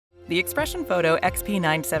The Expression Photo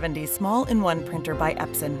XP-970 Small-in-One Printer by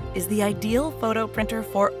Epson is the ideal photo printer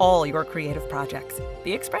for all your creative projects.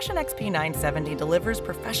 The Expression XP-970 delivers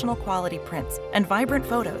professional quality prints and vibrant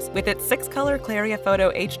photos with its 6-color Claria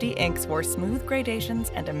Photo HD inks for smooth gradations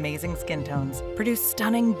and amazing skin tones. Produce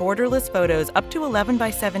stunning borderless photos up to 11 by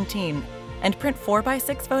 17 and print 4 by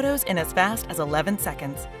 6 photos in as fast as 11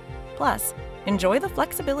 seconds. Plus, enjoy the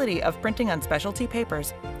flexibility of printing on specialty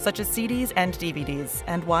papers, such as CDs and DVDs,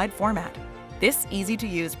 and wide format. This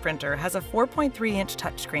easy-to-use printer has a 4.3-inch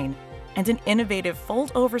touchscreen and an innovative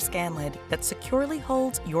fold-over scan lid that securely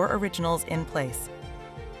holds your originals in place.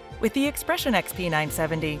 With the Expression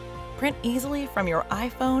XP-970, print easily from your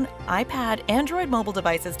iPhone, iPad, Android mobile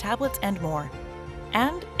devices, tablets, and more.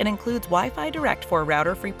 And it includes Wi-Fi Direct for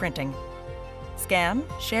router-free printing. Scan,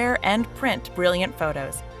 share, and print brilliant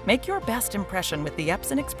photos. Make your best impression with the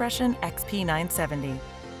Epson Expression XP-970.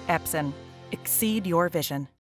 Epson. Exceed your vision.